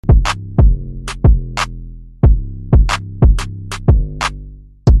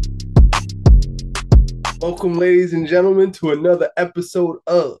Welcome, ladies and gentlemen, to another episode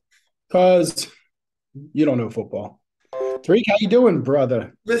of. Because you don't know football. Tariq, how you doing,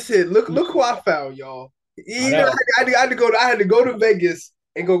 brother? Listen, look who I found, y'all. I You know, know. I had to go to Vegas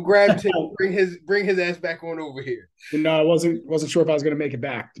and go grab Tim, bring his ass back on over here. No, I wasn't sure if I was going to make it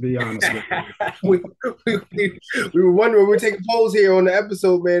back, to be honest with you. we, we were wondering, we were taking polls here on the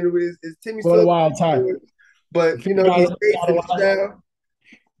episode, man. Is Timmy What a still wild time. doing? But you know, Got he's a, safe got a and lot sound.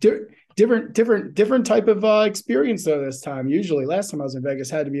 di- different type of experience though this time. Usually, last time I was in Vegas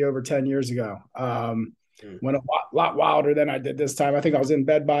had to be over 10 years ago. Went a lot wilder than I did this time. I think I was in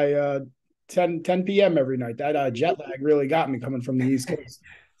bed by 10 p.m. every night. That jet lag really got me coming from the East Coast.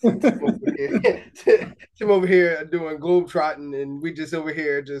 Tim over here, Tim over here doing globetrotting, and we just over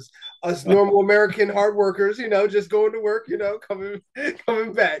here, just us normal American hard workers, just going to work, coming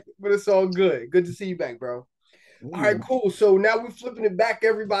back. But it's all good. Good to see you back, bro. All right, Ooh. cool. So now we're flipping it back,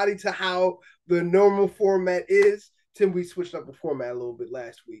 everybody, to how the normal format is. Tim, we switched up the format a little bit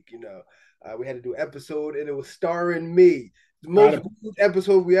last week. We had to do an episode, and it was starring me, the Got most it.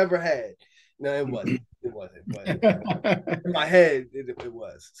 episode we ever had. No, it wasn't. It wasn't. But in my head, it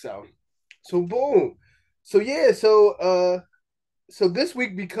was. So boom. So yeah. So this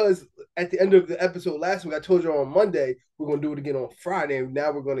week, because at the end of the episode last week, I told you on Monday we're gonna do it again on Friday. And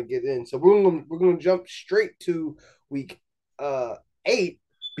now we're gonna get in. So we're gonna jump straight to week 8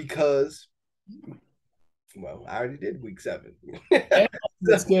 because well, I already did week 7. Yeah,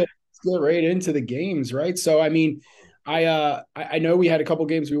 let's So, get right into the games, right? So I mean, I know we had a couple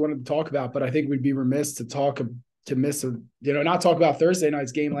games we wanted to talk about, but I think we'd be remiss to miss not talk about Thursday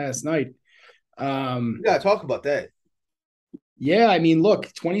night's game last night. we Um, gotta talk about that. yeah, I mean, look,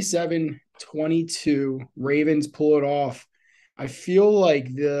 27-22, Ravens pull it off. I feel like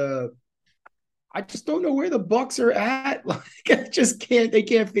I just don't know where the Bucks are at. Like, I just can't. They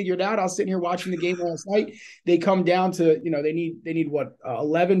can't figure it out. I was sitting here watching the game last night. They come down to they need what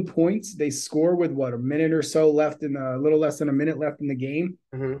 11 points. They score with what a minute or so left in a little less than a minute left in the game.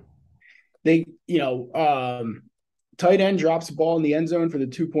 Mm-hmm. They tight end drops the ball in the end zone for the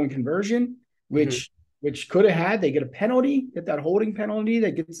 2 point conversion, Mm-hmm. which could have had. They get a penalty, get that holding penalty,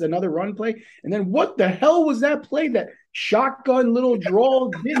 that gets another run play. And then what the hell was that play? That shotgun little draw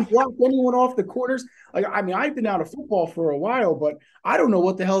didn't block anyone off the corners. Like, I mean, I've been out of football for a while, but I don't know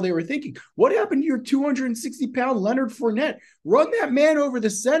what the hell they were thinking. What happened to your 260-pound Leonard Fournette? Run that man over the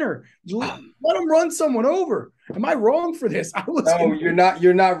center. Let him run someone over. Am I wrong for this? I was No, confused.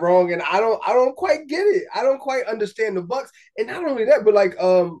 you're not wrong, and I don't quite get it. I don't quite understand the Bucks, and not only that, but like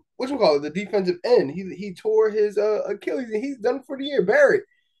what you call it, the defensive end. He tore his Achilles, and he's done for the year. Barrett,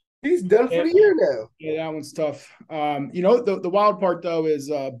 he's done for Yeah, the year now. yeah, that one's tough. The wild part though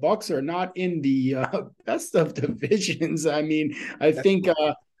is Bucks are not in the best of divisions. I mean, I That's think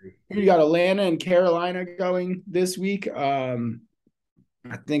you got Atlanta and Carolina going this week. I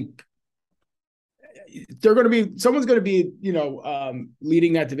think they're going to be someone's going to be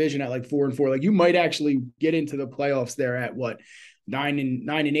leading that division at like 4-4. Like you might actually get into the playoffs there at what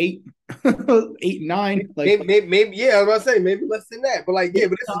 9-8, 8-9. Like maybe yeah, I was about to say maybe less than that, but like yeah,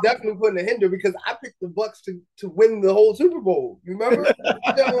 but this is definitely putting a hinder because I picked the Bucks to win the whole Super Bowl. You remember?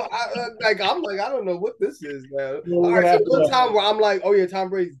 So I'm like I don't know what this is now. All we're right, gonna so have one to. time where I'm like, oh yeah, Tom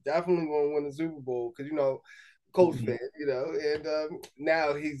Brady's definitely going to win the Super Bowl because Colts fan, and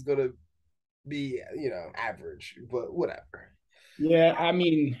now he's gonna be average, but whatever. Yeah, I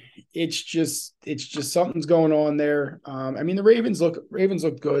mean, it's just something's going on there. I mean, the Ravens look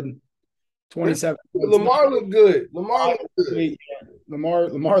good. 27 points. Lamar looked good. Lamar looked good.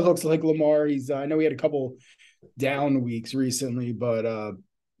 Lamar looks like Lamar. I know he had a couple down weeks recently, but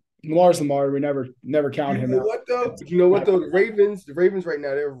Lamar's Lamar. We never count You him know out. what though? You know what though? The Ravens right now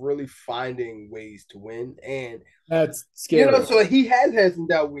they're really finding ways to win, and That's scary. so he has had some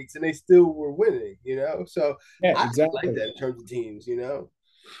down weeks, and they still were winning. So Yeah, I like exactly. that in terms of teams.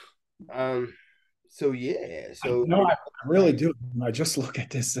 Um. So yeah. So No, I really do. I just look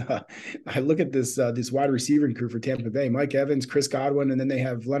at this. I look at this wide receiving crew for Tampa Bay: Mike Evans, Chris Godwin, and then they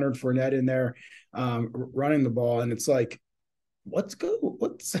have Leonard Fournette in there running the ball, and it's like, what's good?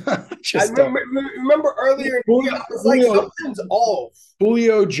 What's I just remember earlier in the year, I was like, Julio, something's off.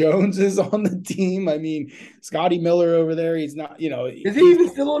 Julio Jones is on the team. I mean, Scotty Miller over there. He's not. Is he He's even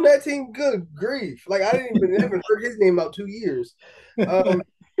still on that team? Good grief! Like I didn't even ever heard his name out 2 years. Um,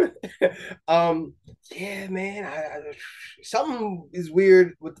 um, yeah, man. Something is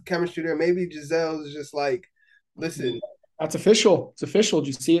weird with the chemistry there. Maybe Giselle is just like, listen, That's official. It's official. Did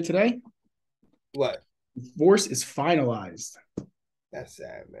you see it today? what? Divorce is finalized. That's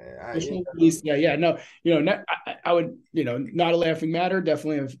sad, man. At least, yeah, no, I would, not a laughing matter.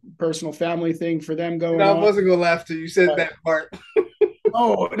 Definitely a personal family thing for them going I on. wasn't gonna laugh till you said But that part.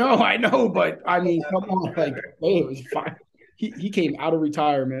 no, I know, but I mean, come on, like, hey, it was fine. He came out of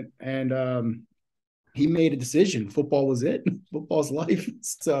retirement and he made a decision. Football was it. Football's life.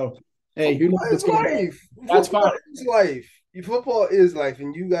 So, hey, who knows Football what's is going on? life. That's Football fine. is life. Football is life,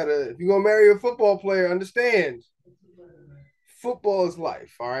 and you gotta if you're gonna marry a football player, understand football is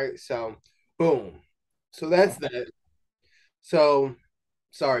life. All right, so boom. So that's that. So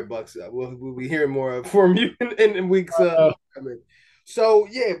sorry, Bucks. We'll be hearing more from you in weeks coming. So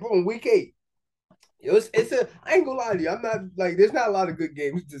yeah, boom, week 8. It's a. I ain't gonna lie to you. I'm not like. There's not a lot of good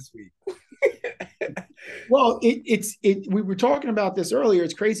games this week. Well, we were talking about this earlier.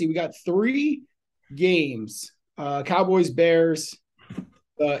 It's crazy. We got 3 games: Cowboys, Bears,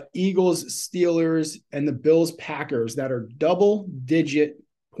 the Eagles, Steelers, and the Bills, Packers that are double-digit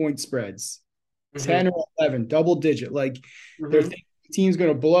point spreads, 10 or 11, double-digit. Like their team's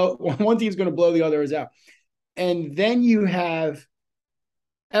going to blow. One team's going to blow the others out, and then you have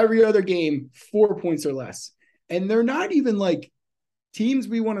every other game 4 points or less, and they're not even like teams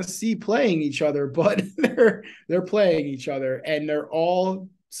we want to see playing each other, but they're playing each other, and they're all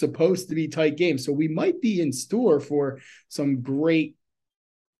supposed to be tight games. So we might be in store for some great,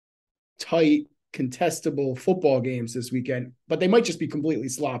 tight, contestable football games this weekend, but they might just be completely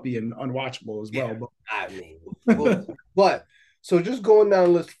sloppy and unwatchable as well. Yeah, I mean, but so just going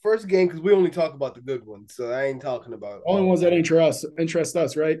down the list, first game because we only talk about the good ones, so I ain't talking about only ones that interest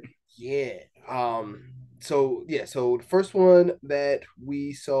us, right? Yeah. So yeah. So the first one that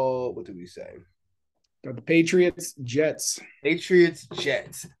we saw, what did we say? Got the Patriots, Jets. Patriots,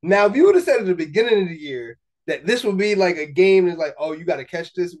 Jets. Now, if you would have said at the beginning of the year that this would be like a game that's like, oh, you got to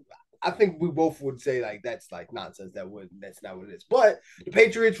catch this, I think we both would say like that's like nonsense. That's not what it is. But the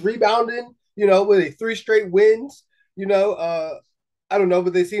Patriots rebounding, with a 3 straight wins. I don't know,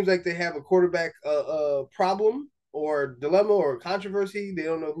 but it seems like they have a quarterback problem or dilemma or controversy. They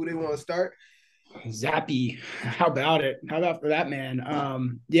don't know who they want to start. Zappy, how about it? How about for that man?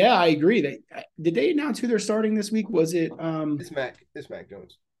 Yeah, I agree. Did they announce who they're starting this week? Was it It's Mac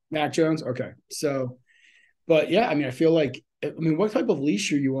Jones. Mac Jones? Okay. So, but yeah, I mean, what type of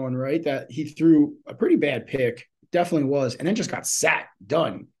leash are you on, right? That he threw a pretty bad pick, definitely was, and then just got sat,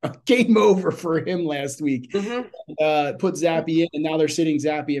 done. Game over for him last week. Put Zappy in, and now they're sitting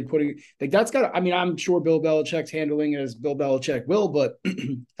Zappy and putting like that's got. I mean, I'm sure Bill Belichick's handling it as Bill Belichick will, but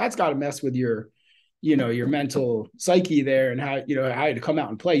that's got to mess with your mental psyche there and how to come out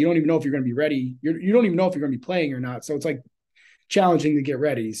and play. You don't even know if you're going to be ready. You don't even know if you're going to be playing or not. So it's like challenging to get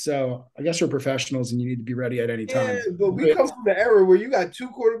ready. So I guess you're professionals and you need to be ready at any time. Yeah, but we come from the era where you got 2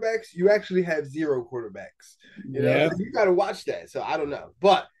 quarterbacks, you actually have 0 quarterbacks. So you got to watch that. So I don't know,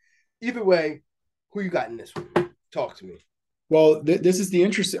 but either way, who you got in this one? Talk to me. Well, this is the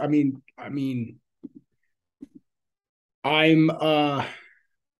interesting. I mean, I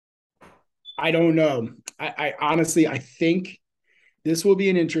don't know. I honestly, I think this will be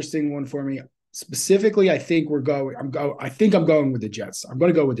an interesting one for me. Specifically, I think I think I'm going with the Jets. I'm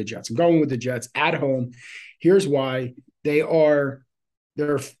going to go with the Jets. I'm going with the Jets at home. Here's why. They're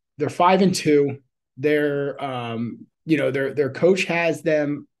 5-2. They're their coach has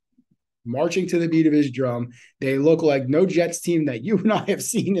them marching to the beat of his drum. They look like no Jets team that you and I have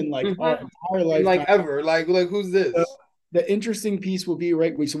seen in like our entire lifetime. Like ever. Like who's this? The interesting piece will be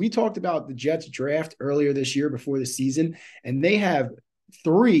right. So we talked about the Jets draft earlier this year before the season, and they have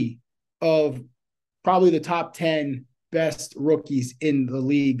 3 of probably the top 10 best rookies in the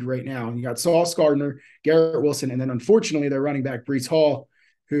league right now. You got Sauce Gardner, Garrett Wilson, and then unfortunately their running back Breece Hall,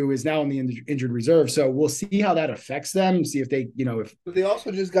 who is now in the injured reserve. So we'll see how that affects them. See if they, But they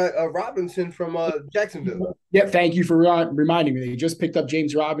also just got Robinson from Jacksonville. Yeah, thank you for reminding me. They just picked up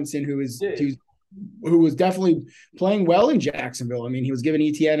James Robinson, who was definitely playing well in Jacksonville. I mean, he was giving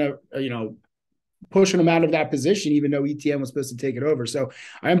Etienne pushing him out of that position, even though Etienne was supposed to take it over. So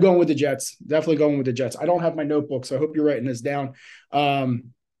I am going with the Jets. Definitely going with the Jets. I don't have my notebook, so I hope you're writing this down. But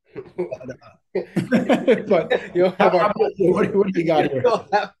what do you got here?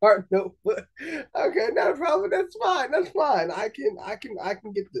 Okay, not a problem. That's fine. I can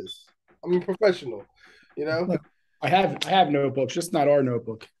get this. I'm a professional. I have notebooks, just not our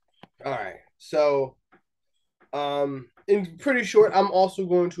notebook. All right. So, in pretty short, I'm also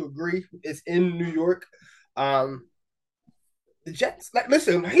going to agree. It's in New York. The Jets.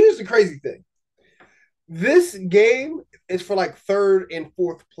 Listen, here's the crazy thing. This game is for like 3rd and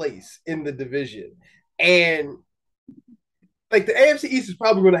 4th place in the division, and like the AFC East is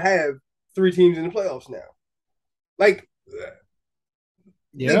probably going to have 3 teams in the playoffs now. Like,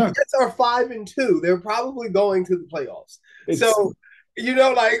 The Yeah. Jets are 5-2. They're probably going to the playoffs. It's So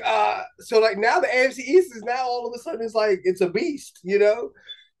like now the AFC East is now all of a sudden it's like it's a beast.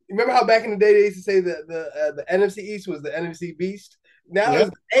 Remember how back in the day they used to say that the NFC East was the NFC Beast. Now yeah.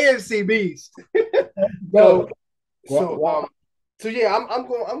 it's the AFC Beast. so Go. so so yeah, I'm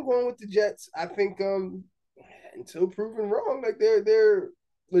going with the Jets. I think until proven wrong, like they're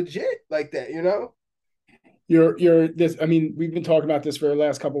legit like that. You're this. I mean, we've been talking about this for the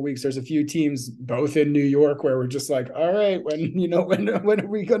last couple of weeks. There's a few teams, both in New York, where we're just like, all right, when are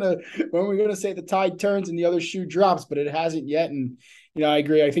we gonna say the tide turns and the other shoe drops? But it hasn't yet. And I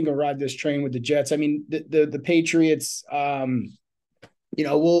agree. I think I'll ride this train with the Jets. I mean, the Patriots.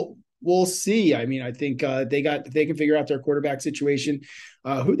 We'll see. I mean, I think they can figure out their quarterback situation.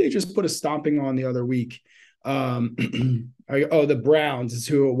 Who they just put a stomping on the other week. The Browns is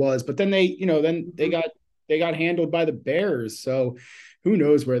who it was. But then they got handled by the Bears. So who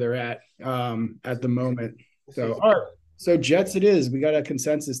knows where they're at the moment. So all right. So Jets it is. We got a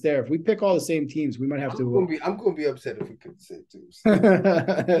consensus there. If we pick all the same teams, we might have to. I'm gonna be upset if we pick the same teams.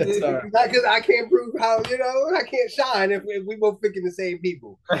 Because I can't prove how I can't shine if we both picking the same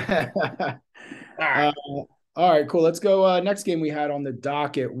people. All right. All right, cool. Let's go. Next game we had on the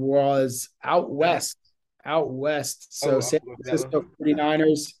docket was out west. So San Francisco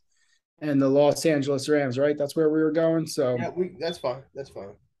 49ers and the Los Angeles Rams, right? That's where we were going. So yeah, that's fine.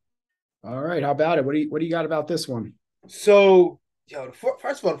 All right. How about it? What do you got about this one? So,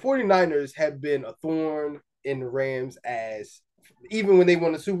 first of all, the 49ers have been a thorn in the Rams as even when they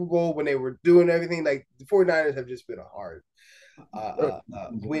won the Super Bowl, when they were doing everything, like the 49ers have just been a hard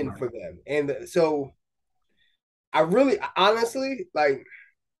win for them. And so I really, honestly,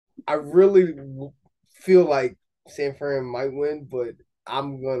 I really feel like San Fran might win, but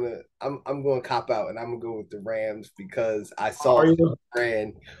I'm gonna cop out and I'm gonna go with the Rams because I saw San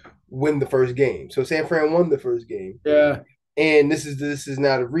Fran win the first game. So San Fran won the first game. Yeah. And this is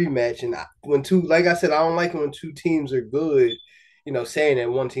not a rematch. And like I said, I don't like when two teams are good, saying that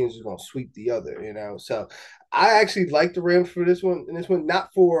one team is gonna sweep the other. So I actually like the Rams for this one,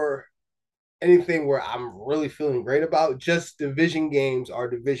 not for anything where I'm really feeling great about. Just division games are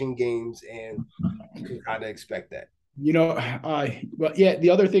division games, and you can kind of expect that. Well, yeah, the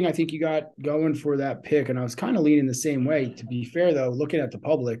other thing I think you got going for that pick, and I was kind of leaning the same way. To be fair, though, looking at the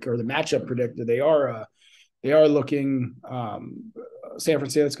public or the matchup predictor, they are looking. San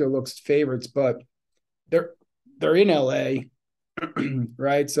Francisco looks favorites, but they're in LA,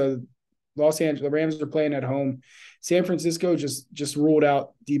 right? So the Rams are playing at home. San Francisco just ruled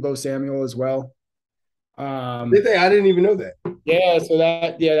out Deebo Samuel as well. I didn't even know that. Yeah, so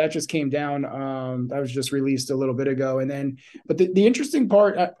that just came down. That was just released a little bit ago, and then, but the interesting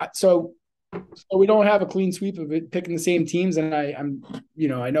part, so we don't have a clean sweep of it picking the same teams, and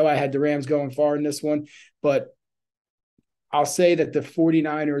I know I had the Rams going far in this one, but I'll say that the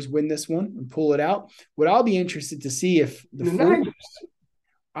 49ers win this one and pull it out. What I'll be interested to see if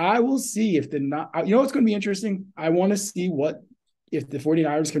I will see if what's going to be interesting. I want to see if the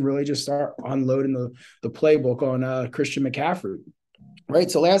 49ers can really just start unloading the playbook on Christian McCaffrey, right?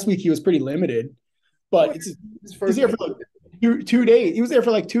 So last week he was pretty limited, but he's here for like 2 days. He was there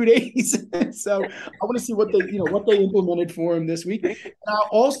for like 2 days. So I want to see what they implemented for him this week. And I'll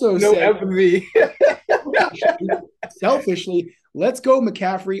also say, selfishly, let's go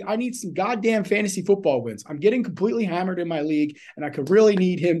McCaffrey. I need some goddamn fantasy football wins. I'm getting completely hammered in my league, and I could really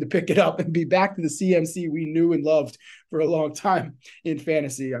need him to pick it up and be back to the CMC we knew and loved for a long time in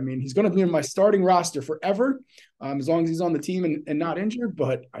fantasy. I mean, he's going to be in my starting roster forever, as long as he's on the team and not injured,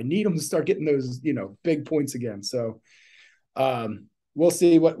 but I need him to start getting those, big points again. So we'll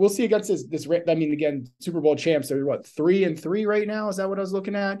see against this. I mean, again, Super Bowl champs, they're 3-3 right now. Is that what I was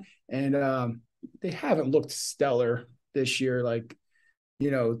looking at? And they haven't looked stellar this year. Like,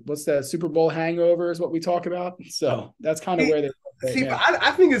 what's that Super Bowl hangover is what we talk about. So that's kind of where they see. But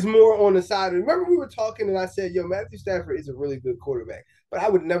I think it's more on the side. Remember we were talking and I said, Matthew Stafford is a really good quarterback, but I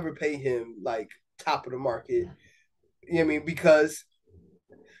would never pay him like top of the market. You know what I mean? Because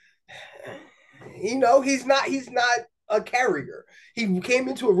he's not a carrier. He came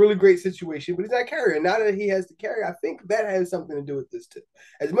into a really great situation, but he's not a carrier. Now that he has to carry, I think that has something to do with this too.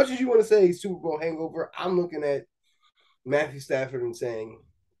 As much as you want to say Super Bowl hangover, I'm looking at Matthew Stafford and saying,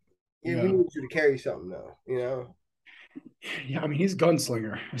 we need you to carry something though, Yeah, I mean, he's a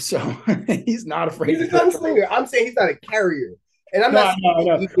gunslinger, so he's not afraid. He's a gunslinger. I'm saying he's not a carrier. And I'm not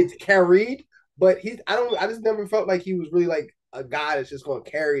saying he gets carried, but I just never felt like he was really like a guy that's just gonna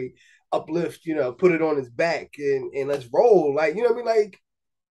carry, uplift, put it on his back and let's roll. Like, what I mean? Like,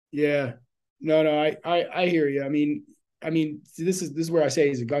 yeah. No, I hear you. I mean, I mean, see, this is where I say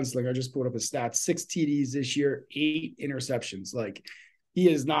he's a gunslinger. I just pulled up his stats: 6 TDs this year, 8 interceptions. Like he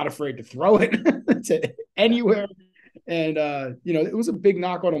is not afraid to throw it to anywhere. And it was a big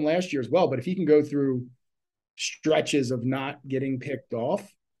knock on him last year as well. But if he can go through stretches of not getting picked off,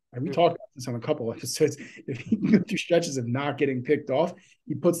 and we talked about this on a couple episodes, if he can go through stretches of not getting picked off,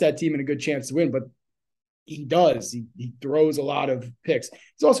 he puts that team in a good chance to win. But he does. He throws a lot of picks.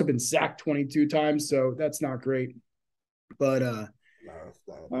 He's also been sacked 22 times, so that's not great. But all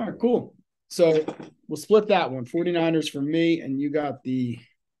right, cool. So we'll split that one. 49ers for me, and you got the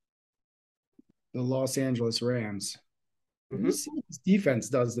Los Angeles Rams. Mm-hmm. We'll see what this defense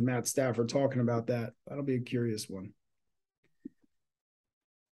does to Matt Stafford talking about that. That'll be a curious one.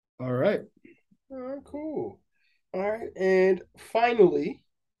 All right. All right, cool. All right. And finally,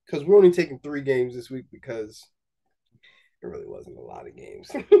 because we're only taking 3 games this week because it really wasn't a lot of games.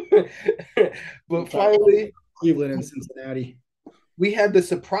 But finally, Cleveland and Cincinnati. We had the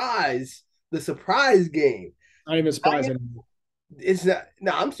surprise game. Not even surprised anymore. It's not.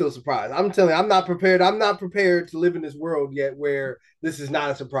 No, I'm still surprised. I'm telling you, I'm not prepared. I'm not prepared to live in this world yet where this is not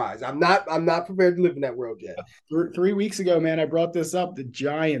a surprise. I'm not prepared to live in that world yet. 3 weeks ago, man, I brought this up. The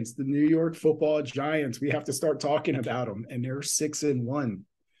Giants, the New York Football Giants. We have to start talking about them, and they're 6-1.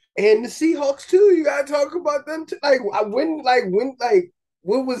 And the Seahawks too. You gotta talk about them too. When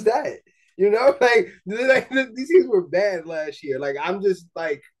was that? These teams were bad last year. I'm just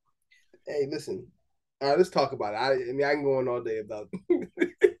like, hey, listen. All right, let's talk about it. I can go on all day about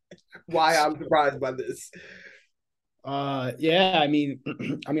why I'm surprised by this. Yeah, I mean,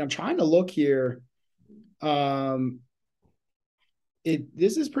 I'm trying to look here.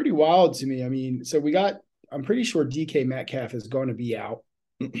 This is pretty wild to me. I mean, so I'm pretty sure DK Metcalf is going to be out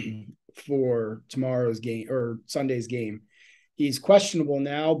for tomorrow's game or Sunday's game. He's questionable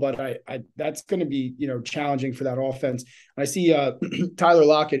now, but I that's going to be, challenging for that offense. I see Tyler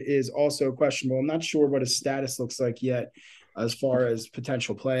Lockett is also questionable. I'm not sure what his status looks like yet as far as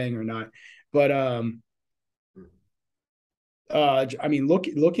potential playing or not. But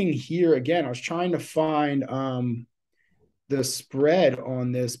looking here again, I was trying to find the spread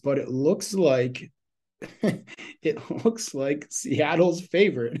on this, but it looks like Seattle's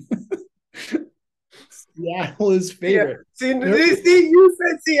favorite. Seattle is favorite. Yeah. See, you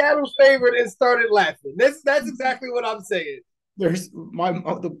said Seattle's favorite and started laughing. That's exactly what I'm saying.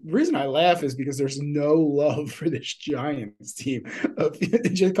 The reason I laugh is because there's no love for this Giants team.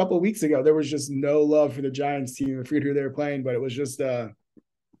 Just a couple of weeks ago, there was just no love for the Giants team. I forget who they were playing, but it was just no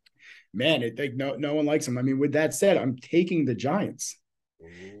one likes them. I mean, with that said, I'm taking the Giants.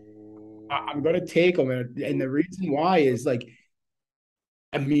 I'm going to take them, and the reason why is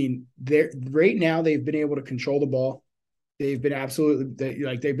right now they've been able to control the ball. They've been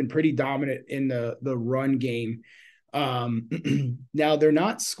they've been pretty dominant in the run game. Now they're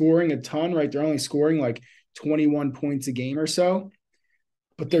not scoring a ton, right? They're only scoring 21 points a game or so,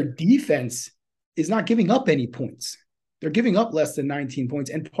 but their defense is not giving up any points. They're giving up less than 19 points.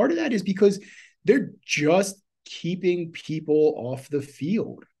 And part of that is because they're just keeping people off the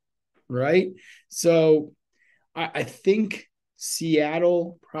field, right? So I think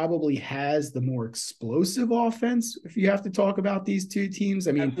Seattle probably has the more explosive offense if you have to talk about these two teams.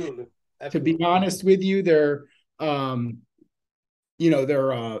 I mean, Absolutely. To be honest with you, their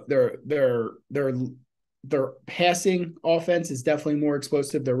passing offense is definitely more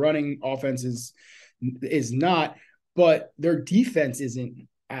explosive. Their running offense is not, but their defense isn't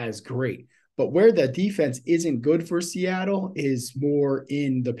as great. But where the defense isn't good for Seattle is more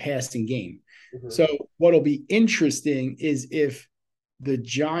in the passing game. Mm-hmm. So what'll be interesting is if the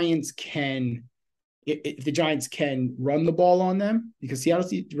Giants can run the ball on them, because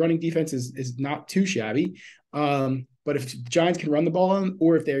Seattle's running defense is not too shabby. But if the Giants can run the ball on them,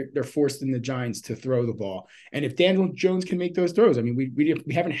 or if they're forcing the Giants to throw the ball, and if Daniel Jones can make those throws, I mean, we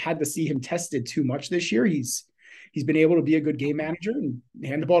haven't had to see him tested too much this year. He's been able to be a good game manager and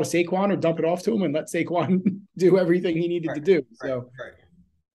hand the ball to Saquon or dump it off to him and let Saquon do everything he needed to do. Right.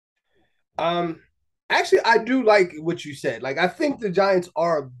 Actually, I do like what you said. I think the Giants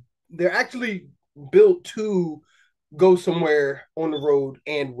they're actually built to go somewhere on the road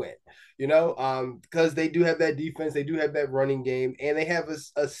and win, because they do have that defense, they do have that running game, and they have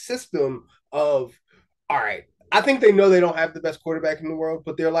a system of, all right, I think they know they don't have the best quarterback in the world,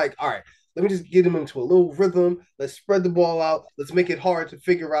 but they're like, all right, let me just get him into a little rhythm. Let's spread the ball out. Let's make it hard to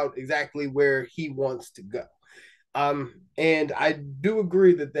figure out exactly where he wants to go. And I do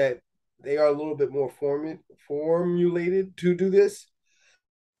agree that they are a little bit more formulated to do this.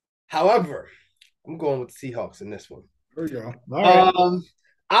 However, I'm going with the Seahawks in this one. There you go. All right.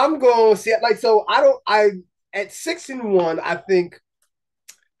 I'm going to see it. I at 6-1, I think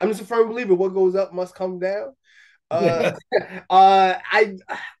I'm just a firm believer. What goes up must come down. Uh, I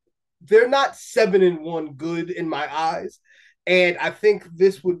they're not 7-1 good in my eyes, and I think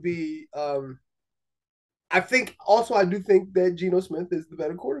this would be. I think also I do think that Geno Smith is the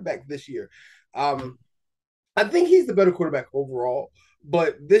better quarterback this year. Um, I think he's the better quarterback overall,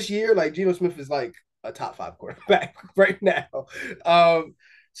 but this year, like Geno Smith is like a top 5 quarterback right now. Um,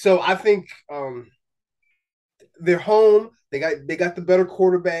 so I think they're home. They got the better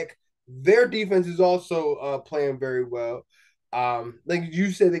quarterback. Their defense is also playing very well. Like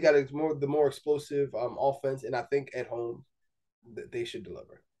you said, they got the more explosive offense, and I think at home they should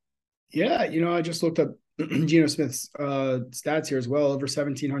deliver. Yeah, I just looked up Geno Smith's stats here as well, over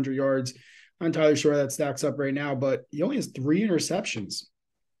 1,700 yards. I'm not entirely sure that stacks up right now, but he only has 3 interceptions.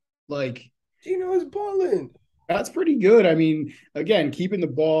 Like, Geno is balling. that's pretty good. I mean, again, keeping the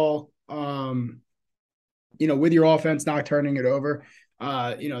ball, with your offense, not turning it over.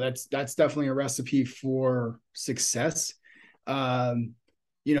 That's definitely a recipe for success. We'll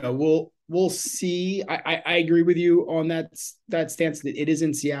see. I agree with you on that stance that it is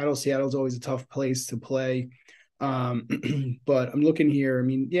in Seattle. Seattle's always a tough place to play. But I'm looking here. I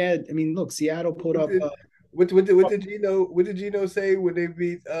mean, yeah. I mean, look, Seattle put up. What did Geno say when they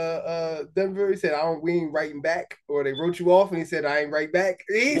beat Denver? He said, we ain't writing back," or they wrote you off, and he said, "I ain't write back."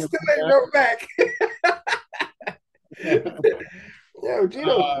 He still ain't wrote back. Yeah,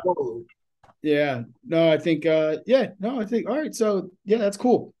 Gino's balling. Yeah. No, I think I think all right. So yeah, that's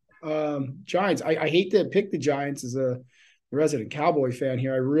cool. Giants. I hate to pick the Giants as a resident Cowboy fan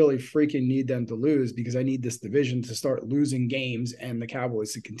here. I really freaking need them to lose because I need this division to start losing games and the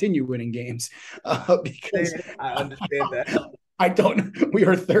Cowboys to continue winning games. Because I understand that. I don't. We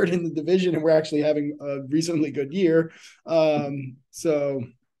are third in the division, and we're actually having a reasonably good year. But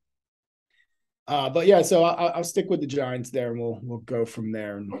yeah, so I'll stick with the Giants there, and we'll go from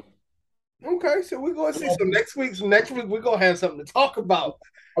there. And Okay, so we're going to see. So next week we're gonna have something to talk about.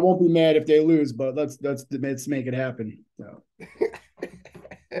 I won't be mad if they lose, but let's make it happen. So.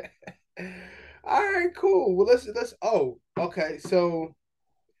 All right, cool. Well, let's. Oh, okay. So,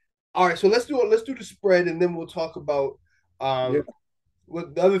 all right. So let's do the spread, and then we'll talk about Yeah. Well,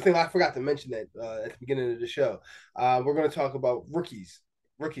 the other thing I forgot to mention that at the beginning of the show, we're going to talk about rookies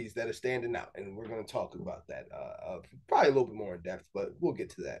that are standing out, and we're going to talk about that probably a little bit more in depth, but we'll get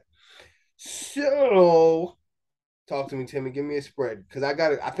to that. So, talk to me, Timmy. Give me a spread because I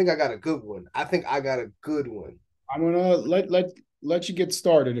think I got a good one. I think I got a good one. I'm gonna let you get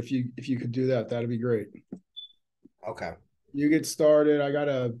started if you could do that. That'd be great. Okay, You get started. I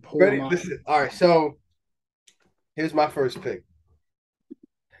gotta pull ready? my. Listen. All right. So here's my first pick.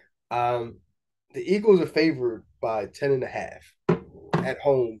 Um, the Eagles are favored by 10.5 at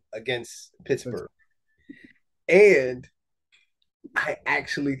home against Pittsburgh, and I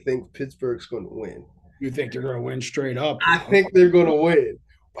actually think Pittsburgh's going to win. You think they're gonna win straight up? I think they're going to win.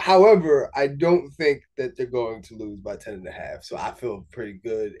 However, I don't think that they're going to lose by 10.5. So I feel pretty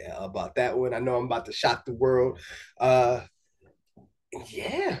good about that one. I know I'm about to shock the world. Yeah,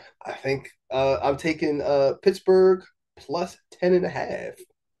 I think I'm taking Pittsburgh plus 10.5.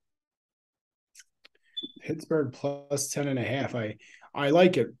 Pittsburgh plus 10.5. I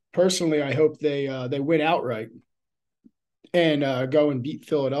like it personally. I hope they win outright and go and beat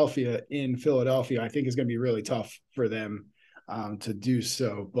Philadelphia in Philadelphia. I think is going to be really tough for them to do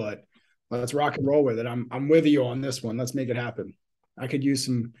so. But let's rock and roll with it. I'm with you on this one. Let's make it happen. I could use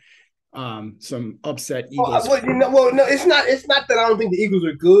some upset Eagles. No, it's not. It's not that I don't think the Eagles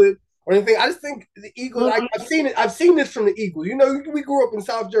are good or anything. I just think the Eagles. I've seen it. I've seen this from the Eagles. We grew up in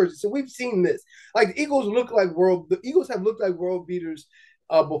South Jersey, so we've seen this. Like the Eagles look like world. The Eagles have looked like world beaters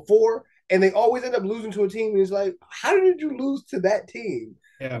before, and they always end up losing to a team. And it's like, how did you lose to that team?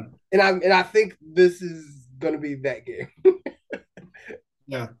 Yeah, and I think this is going to be that game.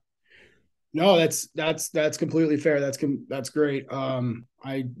 Yeah. No, that's completely fair. That's great.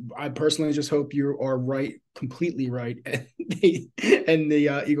 I personally just hope you are right, completely right, and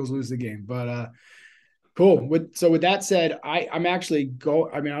the Eagles lose the game. But cool. With that said, I'm actually go.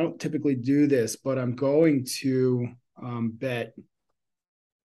 I mean, I don't typically do this, but I'm going to bet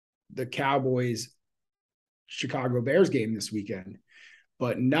the Cowboys Chicago Bears game this weekend,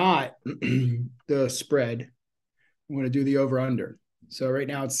 but not the spread. I'm going to do the over under. So right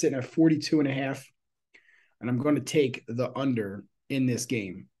now it's sitting at 42.5, and I'm going to take the under in this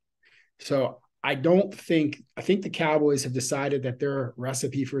game. So I think the Cowboys have decided that their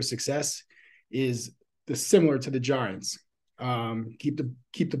recipe for success is similar to the Giants. Keep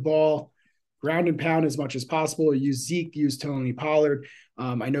the ball ground and pound as much as possible. Use Zeke, use Tony Pollard.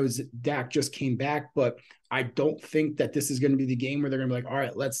 I know Dak just came back, but I don't think that this is going to be the game where they're going to be like, all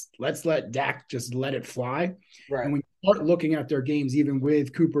right, let's let Dak just let it fly. Right. And when you start looking at their games, even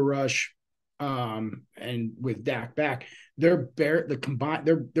with Cooper Rush and with Dak back, they're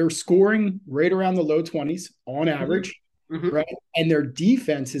scoring right around the low 20s on average. Mm-hmm. Right. And their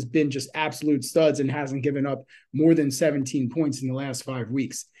defense has been just absolute studs and hasn't given up more than 17 points in the last 5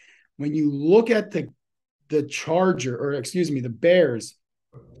 weeks. When you look at the Bears,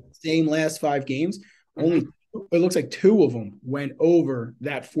 same last 5 games, only it looks like 2 of them went over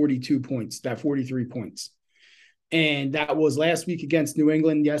that 42 points, that 43 points. And that was last week against New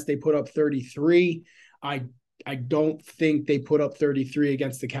England. Yes, they put up 33. I don't think they put up 33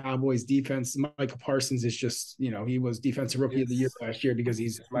 against the Cowboys defense. Micah Parsons is just, he was defensive rookie of the year last year because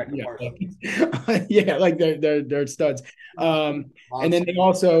he's they're studs. And then they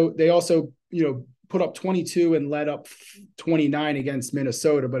also put up 22 and led up 29 against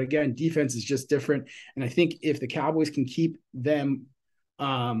Minnesota. But again, defense is just different. And I think if the Cowboys can keep them,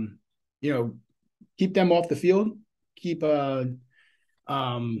 keep them off the field, keep the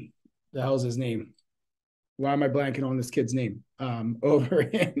hell's his name? Why am I blanking on this kid's name? Over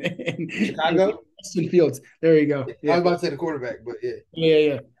in Chicago? Justin Fields. There you go. Yeah. I was about to say the quarterback, but yeah.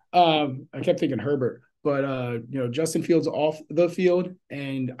 Yeah. I kept thinking Herbert, but Justin Fields off the field,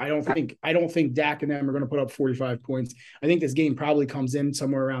 and I don't think Dak and them are going to put up 45 points. I think this game probably comes in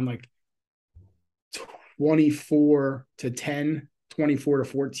somewhere around like 24-10,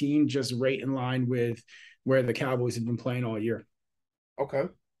 24-14, just right in line with where the Cowboys have been playing all year. Okay,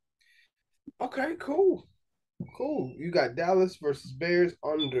 cool. You got Dallas versus Bears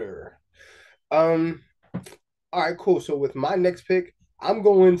under. All right, cool. So with my next pick, I'm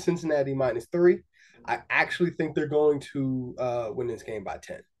going Cincinnati -3. I actually think they're going to win this game by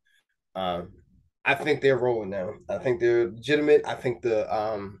 10. I think they're rolling now. I think they're legitimate. I think the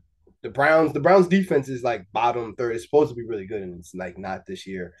Browns defense is like bottom third. It's supposed to be really good, and it's like not this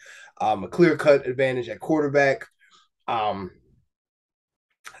year. A clear-cut advantage at quarterback.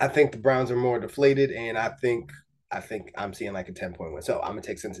 I think the Browns are more deflated, and I think I'm seeing like a 10-point win. So I'm gonna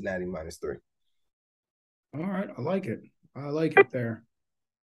take Cincinnati -3. All right, I like it. There.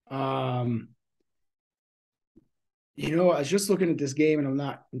 I was just looking at this game, and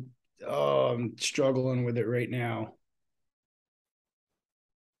I'm struggling with it right now.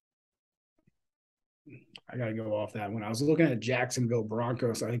 I got to go off that one. I was looking at Jacksonville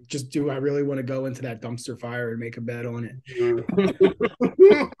Broncos. Do I really want to go into that dumpster fire and make a bet on it?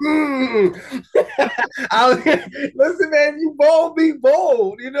 Listen, man, you bold, be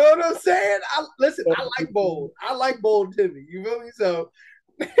bold. You know what I'm saying? I like bold. I like bold Timmy. You feel me? So,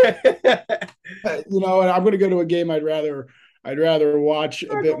 and I'm going to go to a game I'd rather watch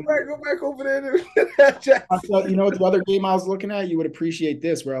a bit. Go back over there. The other game I was looking at, you would appreciate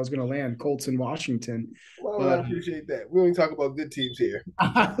this, where I was going to land Colts in Washington. Well, I appreciate that. We only talk about good teams here.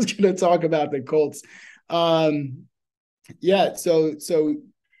 I was going to talk about the Colts. Yeah. So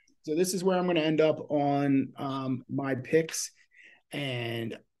this is where I'm going to end up on my picks,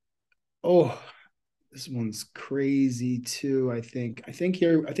 and this one's crazy too. I think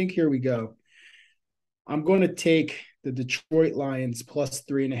here we go. I'm going to take the Detroit Lions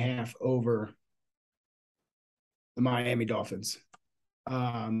 +3.5 over the Miami Dolphins.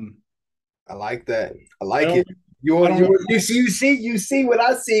 I like that. I like it. You see what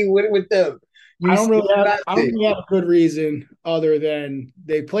I see with them. I don't really have a good reason other than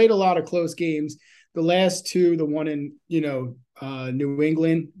they played a lot of close games. The last two, the one in New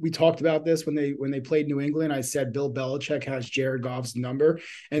England, we talked about this when they played New England. I said Bill Belichick has Jared Goff's number,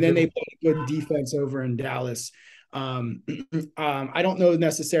 and then they played good defense over in Dallas. I don't know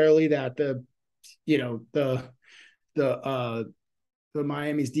necessarily that the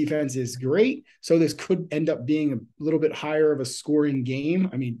Miami's defense is great, so this could end up being a little bit higher of a scoring game.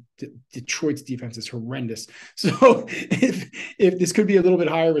 I mean, Detroit's defense is horrendous, so if this could be a little bit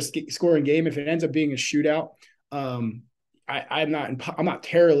higher of a scoring game, if it ends up being a shootout, I'm not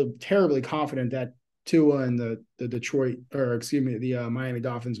terribly confident that Tua and the Miami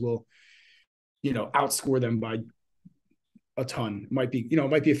Dolphins will, outscore them by a ton. It might be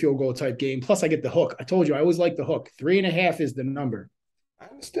a field goal type game. Plus, I get the hook. I told you I always like the hook. 3.5 is the number. I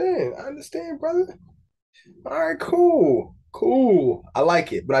understand, brother. All right, cool. I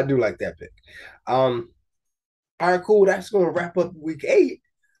like it, but I do like that pick. All right, cool. That's going to wrap up week 8.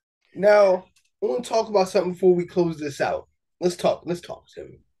 Now, I want to talk about something before we close this out. Let's talk,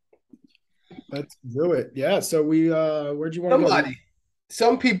 Tim. Let's do it. Yeah. So where'd you want to go?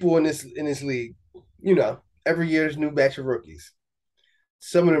 Some people in this league, every year there's a new batch of rookies.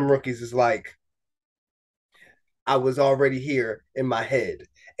 some of them rookies is like, I was already here in my head,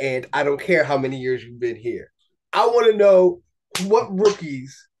 and I don't care how many years you've been here. I want to know what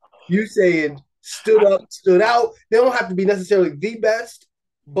rookies you saying stood up, stood out. They don't have to be necessarily the best,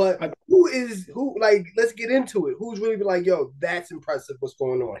 but I, who? Like, let's get into it. Who's really been like, yo, that's impressive. What's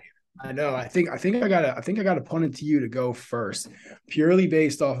going on here? I know. I think I gotta punt it to you to go first, purely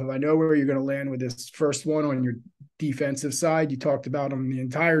based off of I know where you're gonna land with this first one on your defensive side. You talked about him the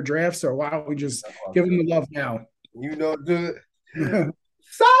entire draft, so why don't we just give him the love now? You know, dude.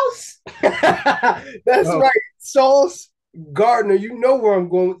 Sauce. That's Oh, right. Sauce Gardner. You know where I'm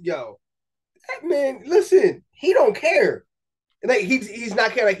going. Yo, that man, listen, he don't care. Like he's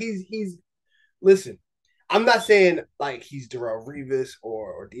not care. Like he's listen. I'm not saying like he's Darrelle Revis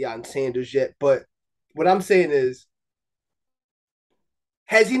or Deion Sanders yet, but what I'm saying is,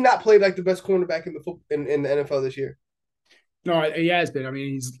 has he not played like the best cornerback in in the NFL this year? no, he has been. I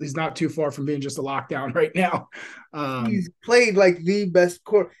mean, he's not too far from being just a lockdown right now. He's played like the best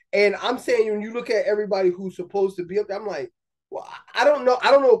corner, and I'm saying when you look at everybody who's supposed to be up there, I'm like, well, I don't know.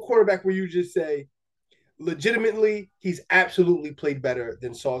 I don't know a quarterback where you just say legitimately, he's absolutely played better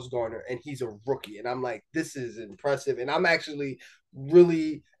than Sauce Gardner, and he's a rookie. And I'm like, this is impressive. And I'm actually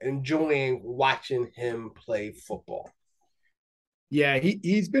really enjoying watching him play football. Yeah,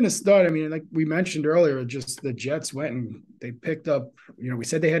 he's been a stud. I mean, like we mentioned earlier, just the Jets went and they picked up. We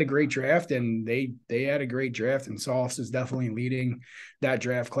said they had a great draft, and they had a great draft, and Sauce is definitely leading that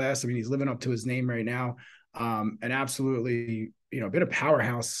draft class. I mean, he's living up to his name right now, and absolutely, been a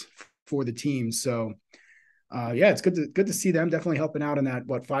powerhouse for the team. So, yeah, it's good to see them definitely helping out in that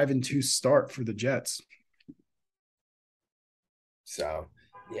 5-2 start for the Jets. So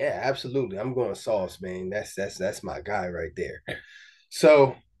yeah, absolutely. I'm going Sauce, man. That's my guy right there.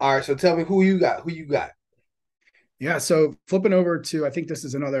 So all right, so tell me who you got. Who you got? Yeah, so flipping over to I think this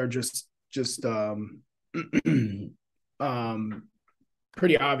is another just um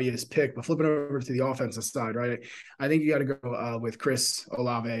pretty obvious pick, but flipping over to the offensive side, right? I think you got to go with Chris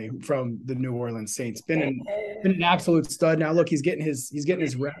Olave from the New Orleans Saints. Been an absolute stud. Now look, he's getting his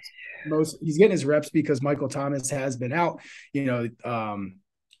reps. He's getting his reps because Michael Thomas has been out. You know,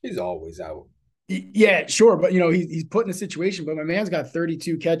 He's always out. yeah, sure, but he's put in a situation. But my man's got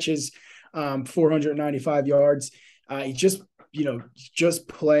 32 catches, 495 yards. He just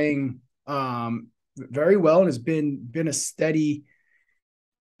playing very well and has been a steady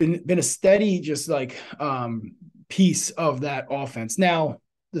been a steady just like piece of that offense. Now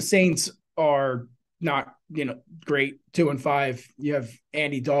the Saints are not great 2-5. You have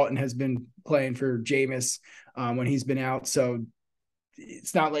Andy Dalton has been playing for Jameis when he's been out, so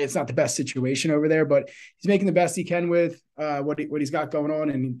it's not the best situation over there, but he's making the best he can with what he's got going on,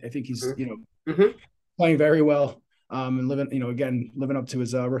 and I think he's Mm-hmm. playing very well and living up to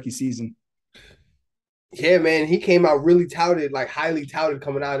his rookie season. Yeah, man, he came out really touted, like highly touted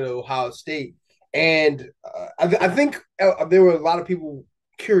coming out of Ohio State. And I think there were a lot of people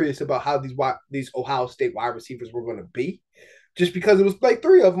curious about how these Ohio State wide receivers were going to be, just because it was like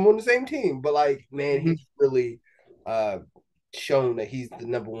three of them on the same team. But like, man, Mm-hmm. he's really uh, shown that he's the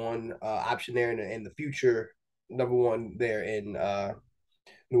number one option there in the future, number one there in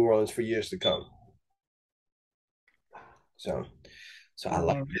New Orleans for years to come. So, so I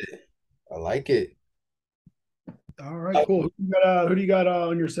like it. I like it. All right, cool. Who do you got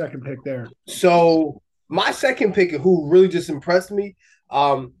on your second pick there? So my second pick, who really just impressed me,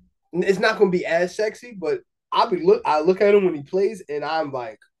 it's not going to be as sexy, but I look at him when he plays, and I'm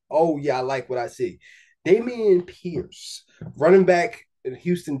like, oh yeah, I like what I see. Damian Pierce, running back in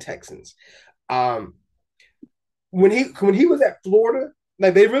Houston Texans. Um, when he was at Florida,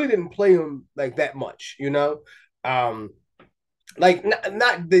 like they really didn't play him like that much, you know. Um, like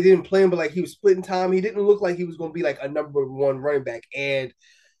not they didn't play him, but like he was splitting time. He didn't look like he was going to be like a number one running back, and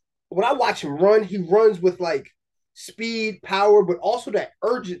when I watch him run, he runs with like speed, power, but also that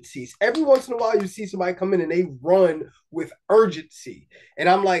urgency. Every once in a while, you see somebody come in and they run with urgency. And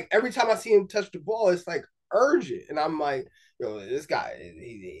I'm like, every time I see him touch the ball, it's like urgent. And I'm like, yo, this guy,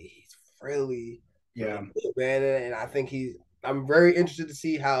 he's really, really Yeah. good, man. And I think I'm very interested to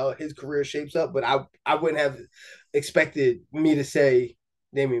see how his career shapes up, but I wouldn't have expected me to say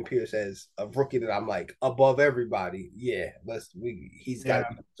Damian Pierce as a rookie that I'm like above everybody. Yeah, he's got to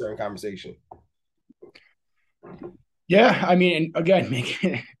Yeah. be a certain conversation. Yeah, I mean, and again,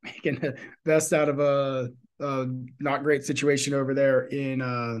 making the best out of a not great situation over there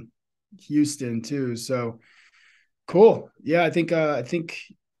in Houston too. So cool. Yeah, I think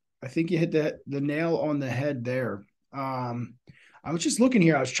you hit the nail on the head there. I was just looking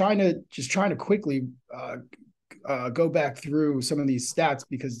here. I was trying to quickly go back through some of these stats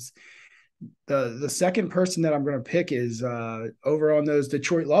because the second person that I'm going to pick is over on those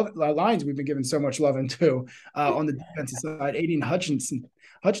Detroit Lions we've been giving so much love into on the defensive side. Aiden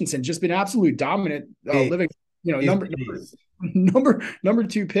Hutchinson just been absolute dominant, living number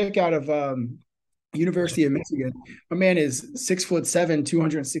 2 pick out of University of Michigan. My man is 6'7",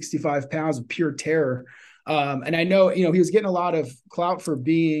 265 pounds of pure terror. And I know, he was getting a lot of clout for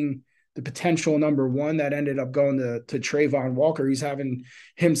being the potential number 1 that ended up going to Trayvon Walker. He's having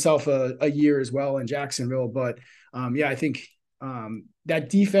himself a year as well in Jacksonville. But I think that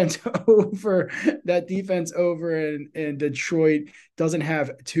defense over in Detroit doesn't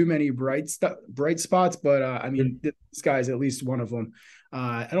have too many bright spots, but I mean, this guy is at least one of them.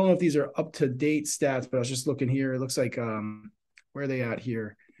 I don't know if these are up to date stats, but I was just looking here. It looks like where are they at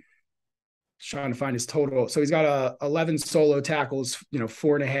here? Trying to find his total. So he's got 11 solo tackles,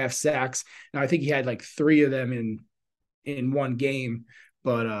 4.5 sacks. Now I think he had like 3 of them in one game,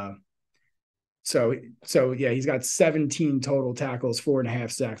 but so yeah, he's got 17 total tackles, 4.5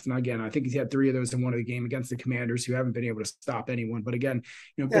 sacks. And again, I think he's had 3 of those in one of the game against the Commanders, who haven't been able to stop anyone. But again,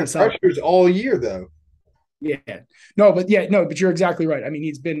 pressures all year though. Yeah, but you're exactly right. I mean,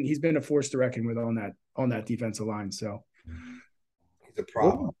 he's been a force to reckon with on that defensive line. So he's a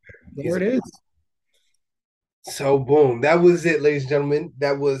problem. There it is. So boom, that was it, ladies and gentlemen.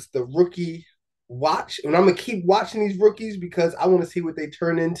 That was the rookie watch, and I'm gonna keep watching these rookies because I want to see what they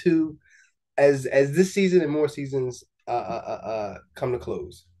turn into as this season and more seasons come to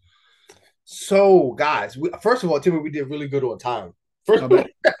close. So, guys, first of all, Timmy, we did really good on time.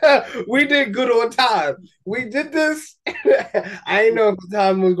 We did good on time. We did this. I didn't know if the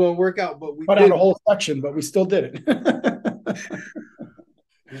time was going to work out, but we cut out a whole section, but we still did it.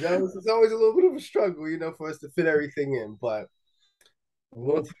 It's always a little bit of a struggle, for us to fit everything in. But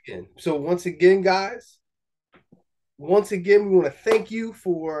once again, guys, we want to thank you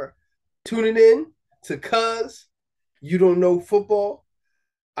for tuning in to Cuz You Don't Know Football.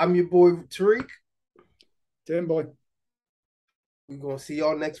 I'm your boy Tariq. Tim boy. We're gonna see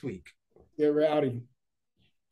y'all next week. Yeah, we're outie.